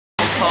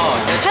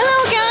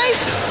Hello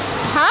guys!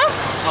 Huh?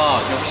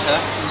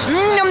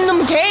 Num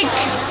num cake!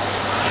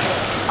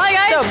 Hi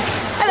guys! So,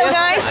 hello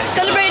guys!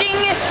 Celebrating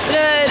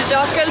the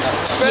Darkel's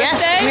birthday.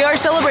 Yes, we are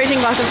celebrating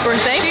Gata's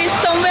birthday. She's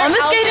somewhere on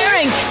the out skating there.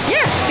 rink!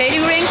 Yeah,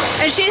 skating rink.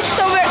 And she's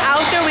somewhere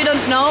out there we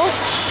don't know.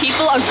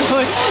 People are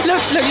going,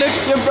 look,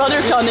 your brother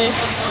Connie.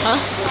 Huh?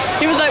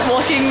 He was like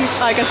walking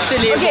like a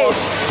silly walk.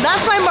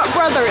 That's my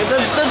brother,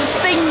 the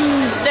thing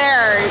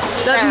there.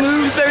 That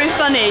moves very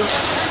funny.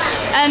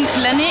 And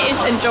Lenny is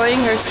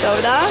enjoying her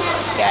soda.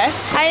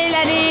 Yes. Hi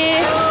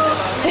Lenny!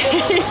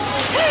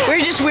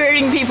 We're just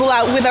weirding people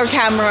out with our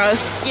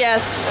cameras.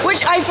 Yes.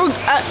 Which I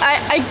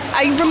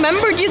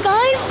remembered you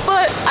guys,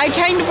 but I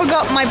kind of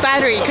forgot my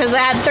battery because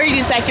I had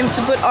 30 seconds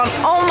to put on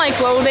all my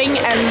clothing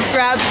and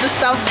grab the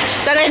stuff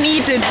that I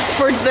needed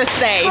for this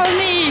day.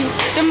 Connie,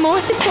 the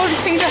most important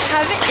thing to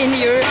have in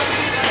your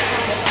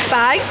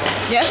bag,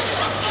 yes,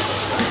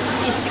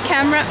 is the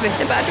camera with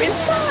the battery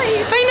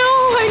inside. I know.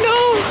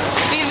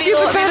 We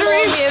will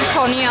give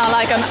Connie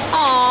like an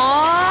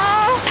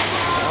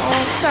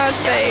sad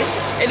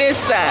face. It is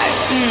sad.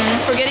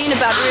 Forgetting the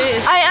battery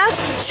is. I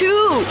asked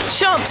 2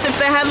 shops if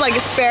they had like a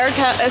spare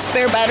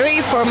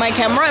battery for my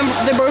camera, and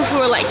they both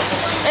were like,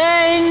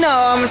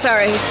 no, I'm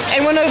sorry.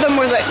 And one of them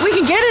was like, we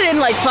can get it in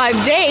like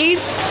 5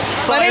 days,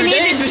 but I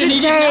need it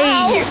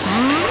today.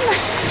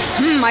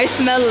 I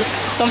smell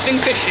something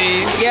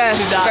fishy.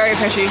 Yes, very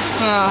fishy.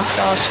 Oh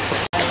gosh.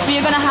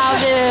 We're gonna have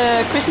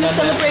the Christmas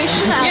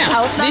celebration at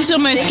Outland. These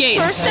are my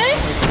skates. Birthday.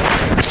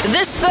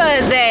 This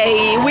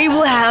Thursday, we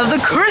will have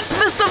the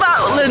Christmas of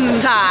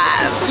Outland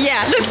time.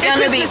 Yeah, look, it's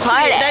gonna be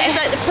party. That is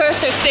like the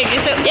perfect thing.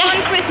 It's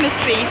one Christmas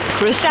tree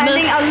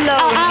standing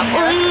alone.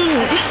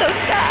 It's so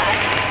sad.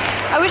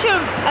 I wish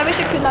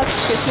I could like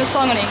Christmas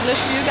song in English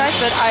for you guys,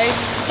 but I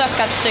suck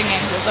at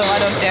singing, so I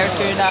don't dare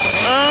do that.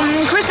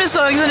 Christmas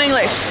songs in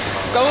English.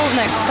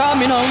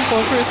 Coming home for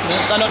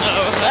Christmas. I don't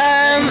know.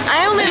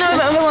 I only know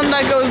the one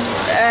that goes.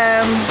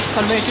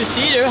 Can't wait to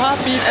see your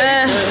happy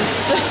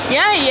faces.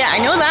 Yeah, I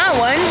know that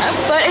one.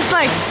 But it's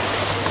like.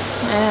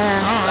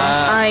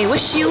 I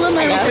wish you a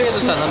Merry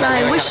Christmas.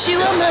 I wish you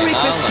a Merry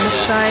Christmas.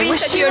 I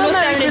wish you a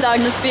Merry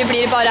Christmas. Vi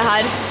blir bara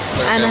här.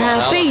 And a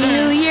Happy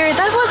New Year.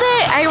 That was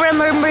it. I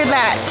remember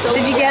that.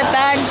 Did you get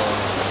that?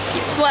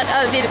 What?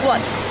 What?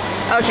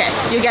 Okay,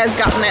 you guys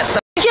gotten it. So.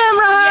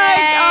 Camera hug!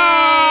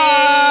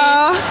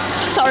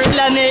 Sorry,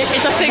 Lenny.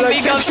 It's a thing we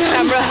got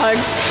camera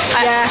hugs.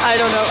 I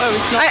don't know. Oh,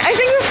 it's not. I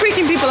think we're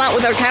freaking people out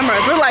with our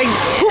cameras. We're like,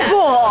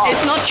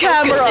 it's not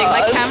cameras. Focusing.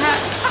 My camera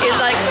is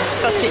like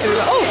fussy.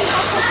 Oh,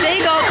 they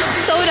got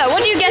soda.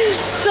 What do you get?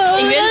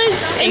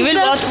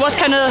 Ingrid, what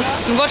kind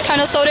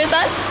of soda is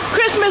that?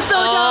 Christmas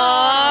soda.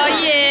 Oh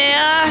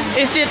yeah.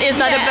 Is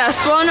that the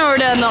best one or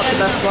not the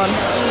best one?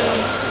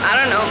 I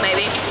don't know.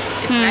 Maybe.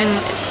 It's red.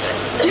 It's good.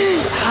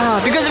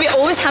 Because we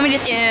always have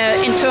this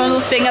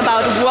internal thing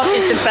about what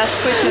is the best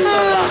Christmas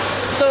soda.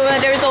 So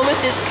there is always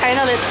this kind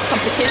of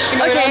competition.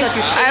 Okay, that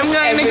you I'm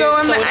going to go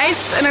on the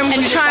ice and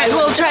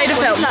we'll try to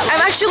film.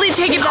 I'm actually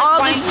taking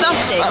all the stuff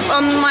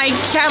on my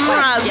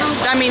camera,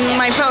 I mean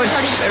my phone,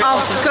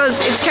 off because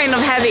it's kind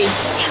of heavy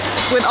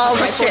with all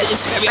the shit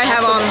I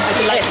have on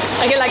it.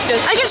 I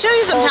can show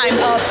you sometime.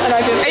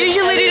 I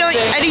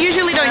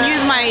usually don't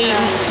use my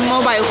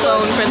mobile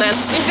phone for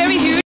this. It's very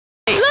huge.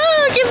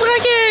 Look, it's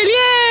Raquel!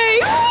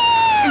 Yay!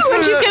 Woo!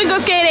 And she's gonna go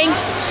skating.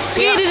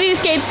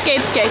 Skate.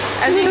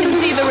 As you can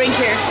see the rink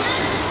here.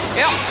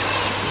 Yeah.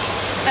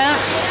 I'm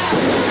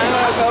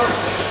gonna go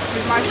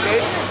with my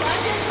skate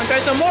and try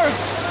some more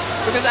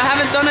because I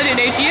haven't done it in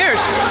 8 years.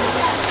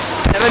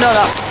 Never know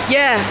that.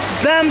 Yeah,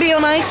 Bambi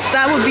on ice.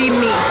 That would be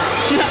me.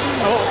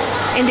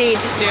 Oh.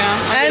 Indeed.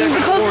 Yeah. And the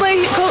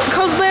cosplay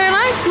on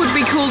ice would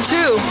be cool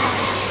too.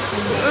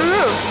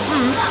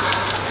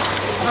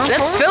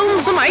 Let's film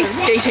some ice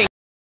skating.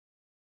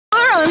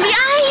 We're on the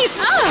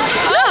ice!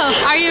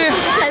 Oh, are you?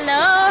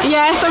 Hello?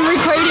 Yes, I'm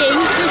recording.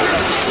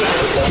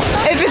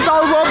 If it's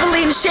all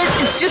wobbly and shit,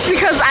 it's just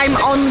because I'm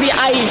on the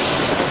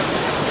ice.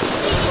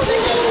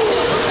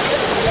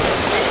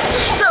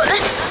 So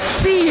let's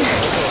see.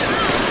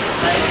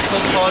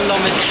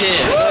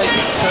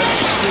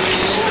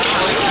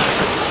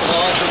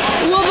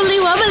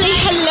 Wobbly,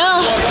 hello.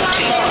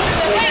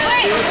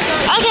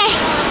 Okay.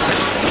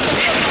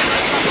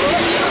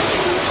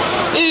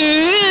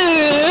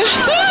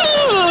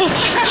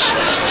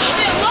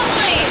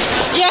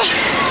 Yes.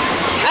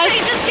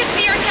 You just can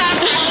see your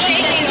camera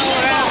shaking all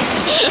around.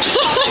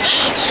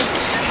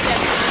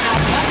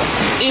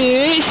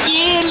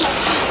 Skills.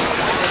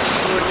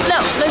 No,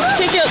 let's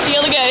check out the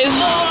other guys.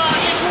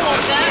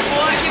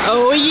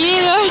 Oh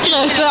yeah,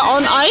 Greta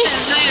on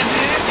ice.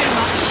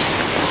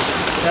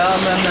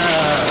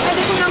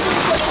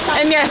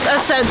 And yes,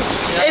 as said,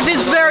 if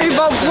it's very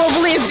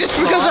wobbly, it's just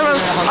because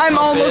I'm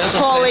almost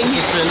falling.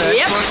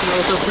 Yep.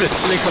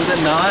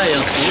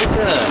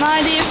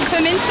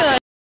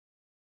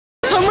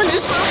 Someone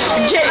just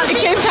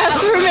came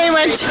past through me and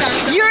went,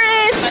 "You're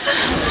it!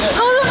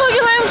 How the fuck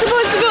am I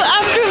supposed to go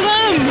after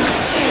them?"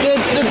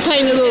 The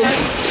tiny little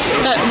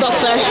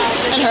dots there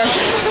and her.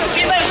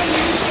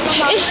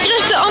 Is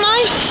that on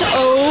ice?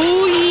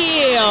 Oh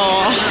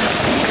yeah.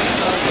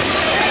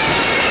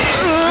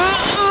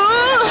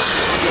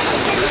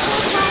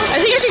 I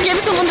think I should give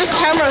someone this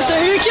camera so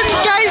you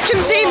guys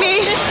can see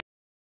me.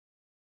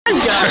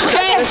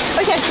 Okay.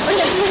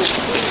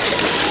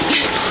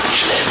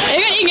 Jeg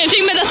har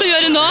ingenting med dette å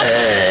gjøre nå.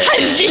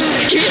 Herregud.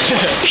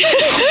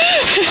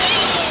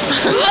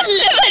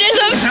 Alle bare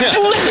sånn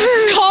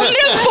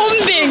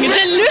kamerabombing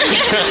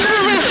deluxe.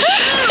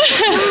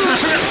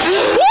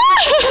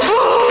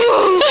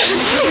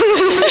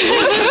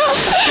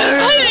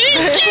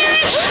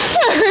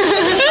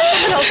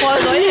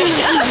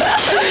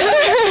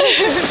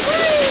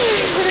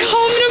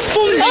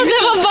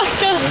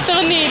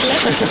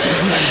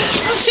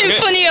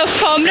 Symphony of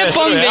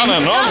kamerabombing. Vet du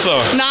det altså?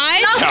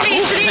 Nei. Da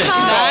flyter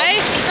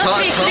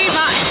de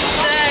hva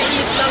ekte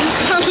isdans.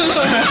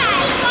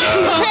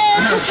 Få se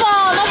to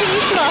svaner på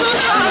isen da.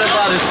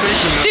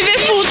 Du vil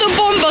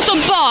fotobombe som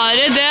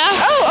bare det.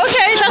 Oh,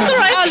 okay, that's all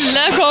right.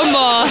 Alle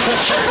kommer.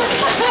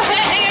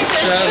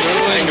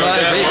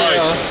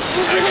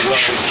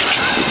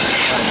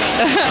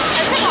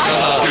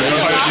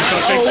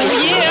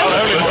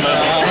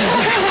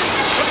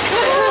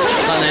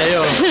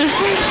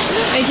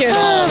 Thank you.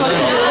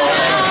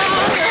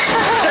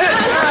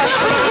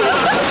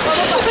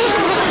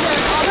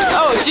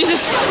 Oh,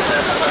 Jesus.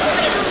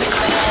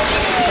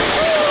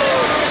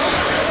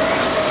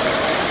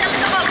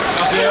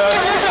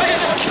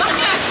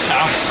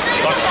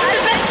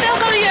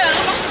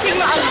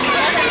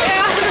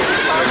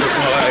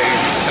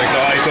 Jeg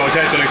klarer ikke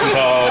å liksom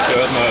ta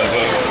fløtene.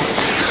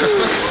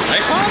 Nei,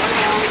 faen.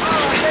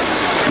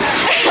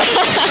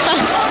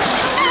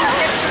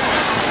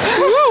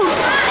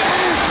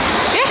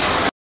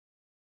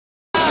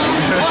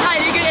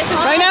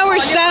 Right now we're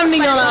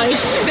standing on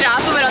ice.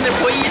 Dreper hverandre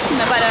på isen.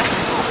 Det er bare...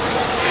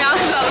 Ja,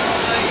 så bra.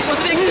 Og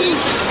så blir det krig.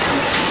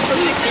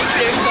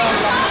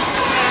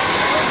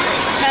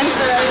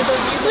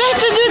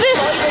 Let's do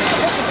this.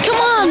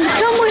 Come on,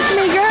 come with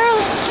me, girl.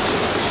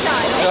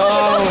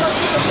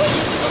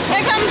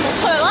 Jeg kan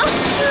prøve.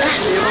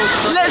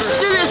 Let's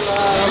do this.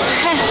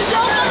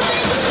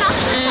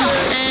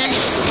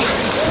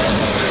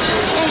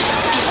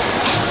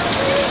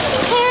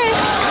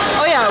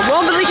 Oh yeah,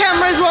 wobbly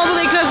camera is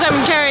wobbly because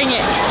I'm carrying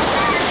it.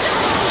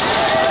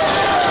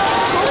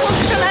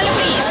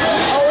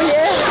 Oh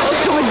yeah, og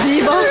så kommer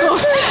de bak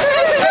oss.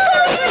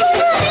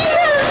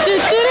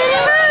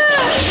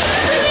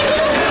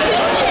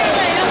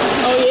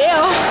 Oh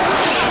yeah.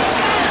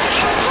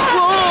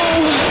 Wow.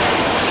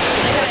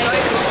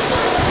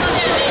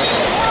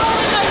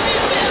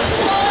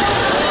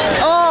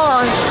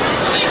 Oh.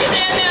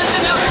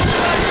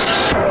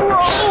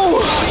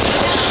 Whoa.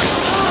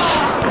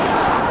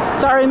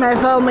 Sorry, my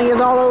filming is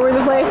all over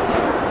the place.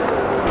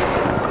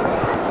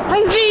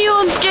 I see you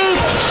on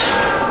skates.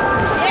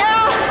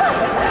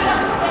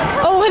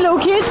 Yeah. Oh, hello,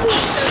 kid.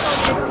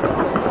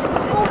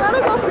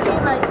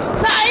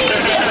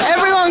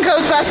 Everyone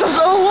goes past us.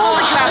 Oh,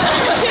 holy crap.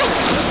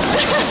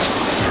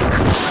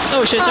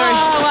 Oh shit, sorry.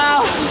 Oh,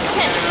 wow.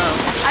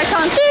 I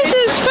can't. This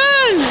is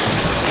fun.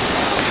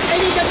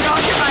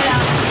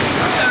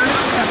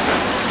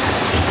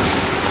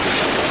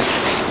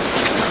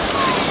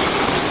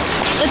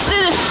 Let's do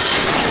this.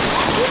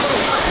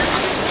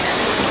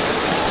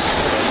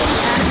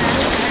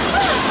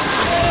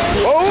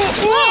 Oh,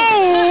 whoa,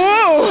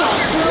 whoa.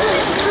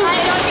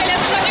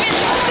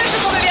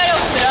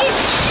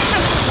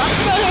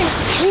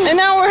 And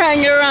now we're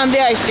hanging around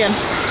the ice again.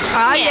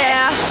 Ah,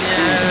 yeah.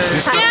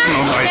 Just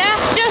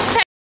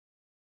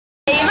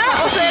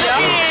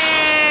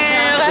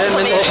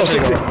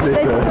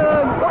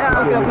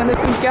Akkurat, men det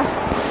funker.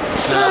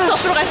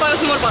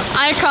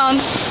 I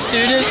can't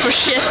do this for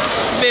shit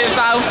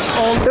without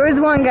all... There is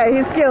one guy,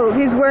 he's skilled.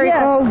 He's wearing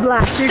all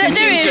black. You can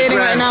see him shading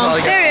right now.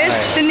 There is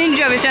the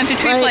ninja with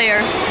MP3 Right.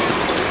 player.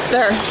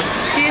 There.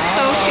 He's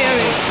so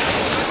scary.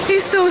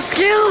 He's so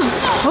skilled.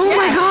 Oh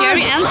my god.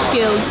 Scary and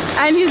skilled.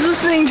 And he's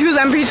listening to his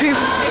MP3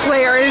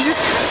 player and he's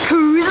just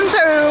cruising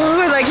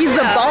through like he's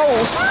the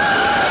boss.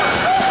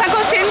 Tenk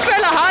hva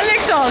filmkveld jeg har,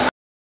 liksom.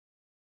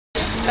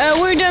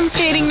 We're done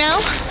skating now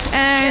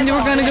and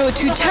we're gonna go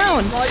to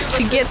town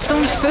to get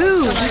some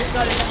food.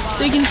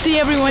 So you can see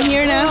everyone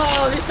here now.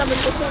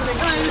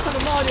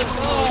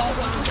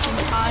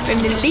 We're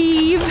gonna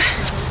leave.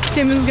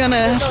 Simon's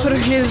gonna put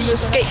his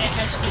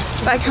skates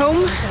back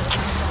home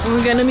and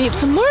we're gonna meet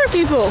some more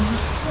people.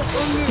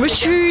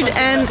 Richard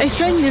and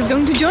Øystein is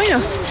going to join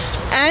us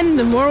and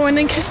Morwen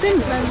and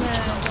Kristin.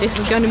 This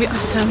is gonna be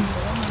awesome.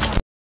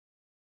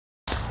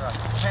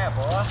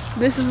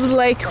 This is the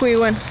lake we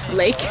went.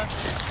 Lake?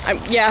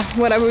 Yeah,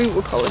 whatever we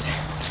would call it.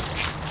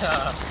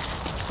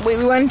 We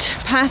went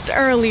past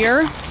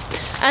earlier.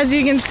 As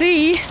you can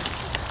see,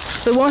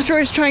 the water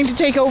is trying to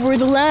take over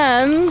the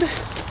land.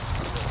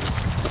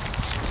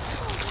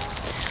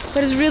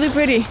 But it's really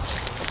pretty.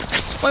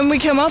 When we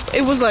came up,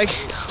 it was like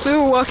we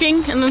were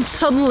walking and then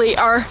suddenly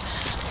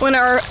when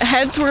our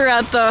heads were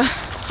at the...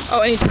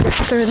 Oh, I need to get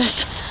through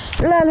this.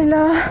 La la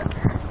la,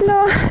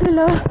 la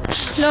la la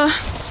la.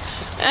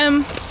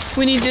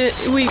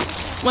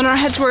 when our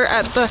heads were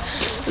at the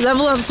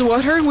level of the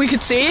water, we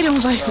could see it. It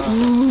was like,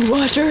 ooh,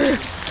 water.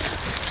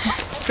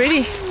 It's pretty.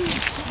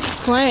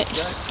 It's quiet.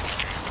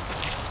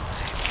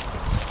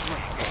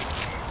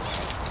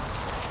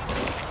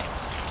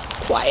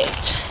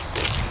 Quiet.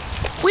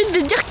 With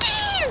the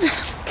duckies.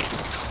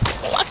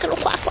 Quack,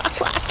 quack, quack,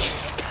 quack.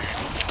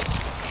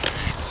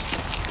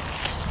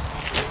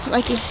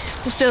 Like it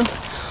still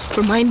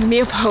reminds me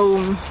of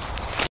home.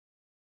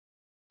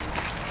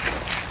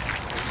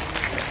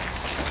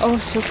 Oh,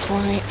 so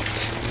quiet.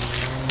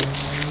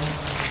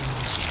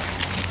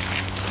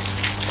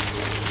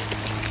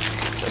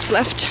 Just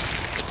left.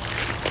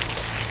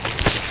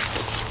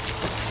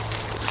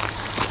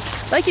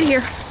 Like it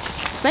here.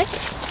 It's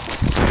nice.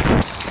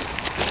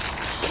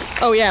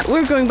 Oh yeah,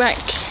 we're going back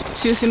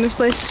to Simon's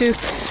place to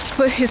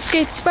put his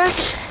skates back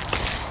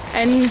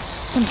and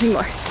something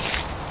more.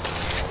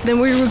 Then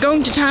we were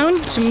going to town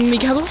to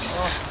Mikado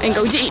and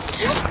go to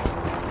eat.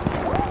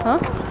 Huh?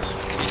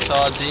 We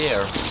saw a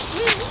deer.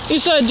 You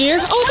saw a deer?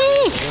 Oh, there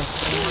it is!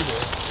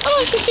 Oh,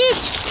 I can see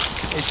it!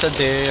 It's a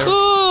deer.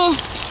 Oh!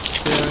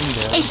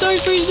 I saw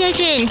it for a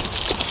second.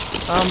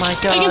 Oh my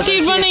god. I can see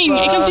it running.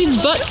 I can see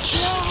its butt.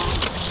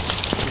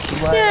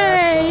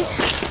 Yay!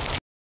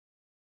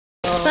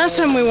 Last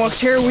time we walked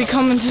here, we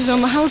commented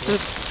on the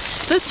houses.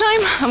 This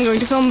time, I'm going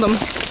to film them.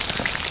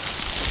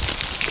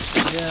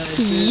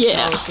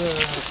 Yeah.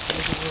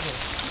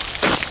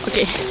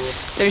 Okay,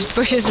 there's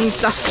bushes and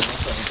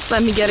stuff.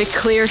 Let me get a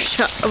clear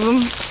shot of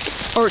them.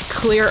 Or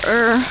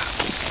clearer.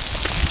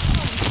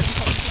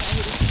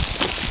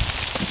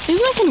 Isn't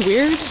that kind of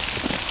weird?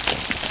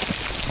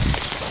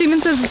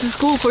 Simon says it's a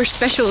school for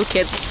special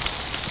kids.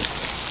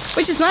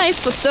 Which is nice,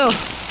 but still.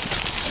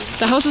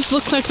 The houses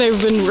look like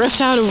they've been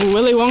ripped out of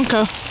Willy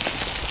Wonka.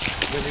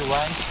 Willy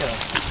Wonka.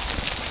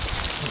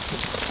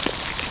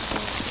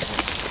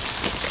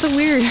 So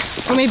weird.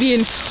 Or maybe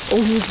an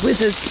old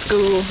wizard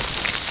school.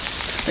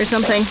 Or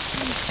something.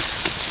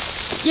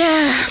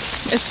 Yeah,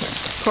 it's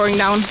pouring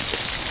down.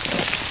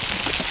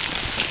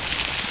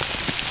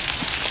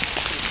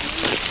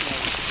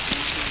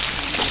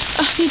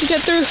 I need to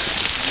get through.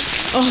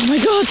 Oh my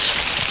god.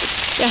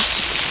 Yeah.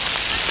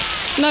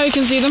 Now you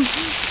can see them.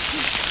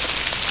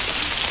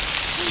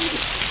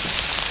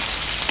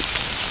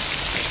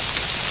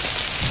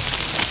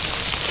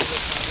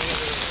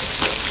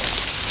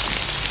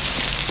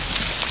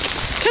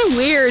 Kind of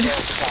weird.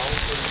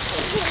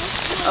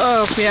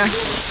 Oh yeah.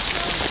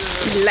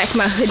 Like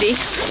my hoodie.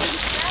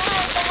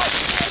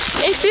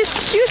 It is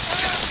cute.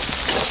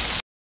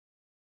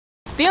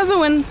 The other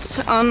went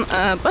on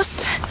a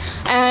bus.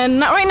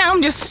 And right now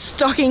I'm just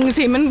stalking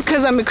Simon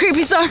because I'm a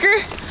creepy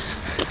stalker.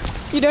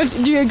 Do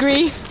you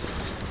agree?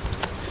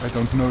 I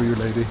don't know you,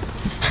 lady.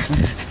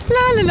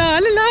 La la la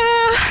la la.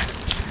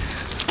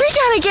 We're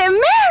gonna get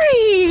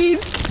married!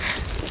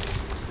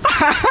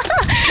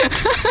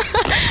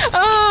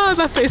 Oh,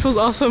 that face was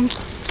awesome.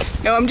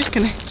 No, I'm just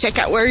gonna check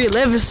out where he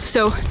lives,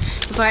 so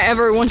if I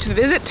ever want to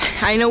visit,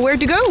 I know where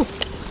to go.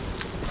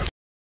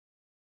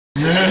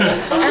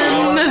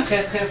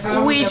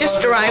 We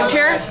just arrived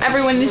here.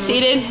 Everyone is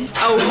seated.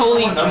 Oh,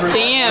 holy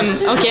damn.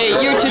 Okay,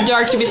 you're too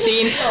dark to be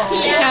seen.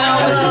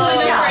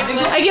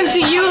 I can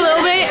see you a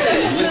little bit.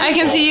 I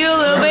can see you a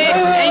little bit.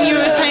 And you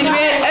a tiny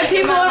bit. And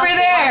people over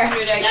there.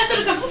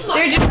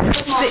 They're just...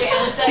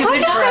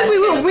 They said we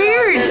were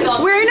weird.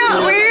 We're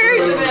not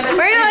weird.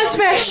 We're not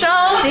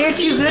special. They're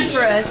too good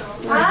for us.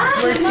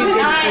 We're too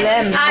good for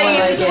them.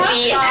 I used to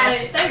be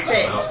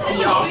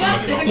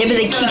Yeah, but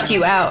they kicked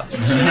you out. No,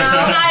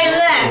 I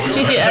left.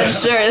 I'm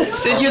sure.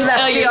 So you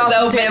left the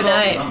awesome table.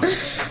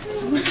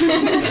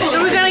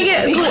 So we're gonna go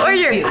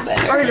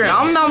order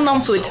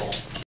nom food.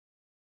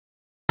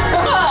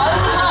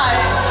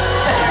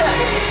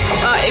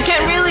 You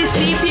can't really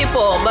see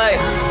people, but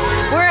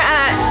we're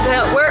at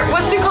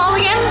what's it called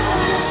again?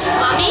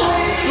 Mommy.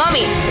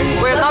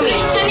 We're at Mommy.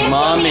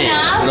 Mommy.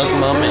 Look,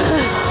 Mommy.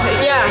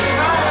 Yeah.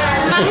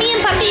 Mommy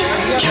and Papi.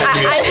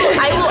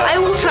 I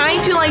will try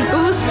to like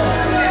boost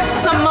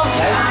some of.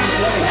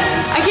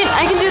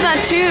 I can do that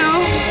too.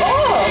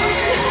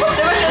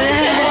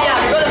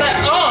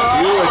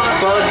 You look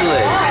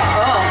fugly.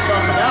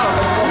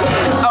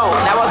 Oh,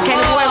 that was kind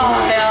of well.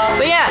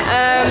 But yeah,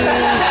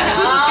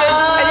 food was good.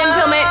 I didn't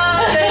film it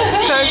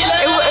because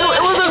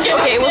it was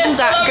okay. It wasn't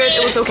that good.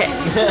 It was okay.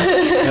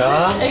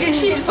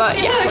 But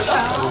yeah.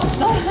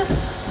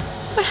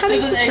 What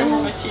happened?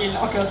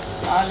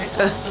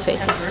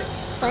 Faces.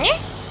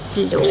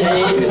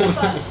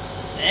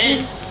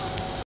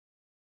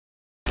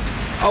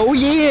 Oh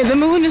yeah, the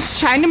moon is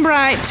shining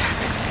bright.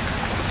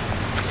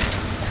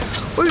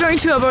 We're going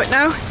to a boat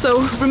now,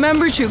 so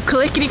remember to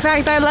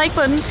clickety-clack that like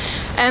button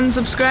and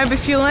subscribe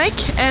if you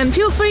like, and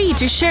feel free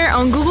to share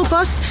on Google+,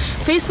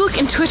 Facebook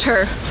and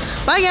Twitter.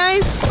 Bye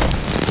guys!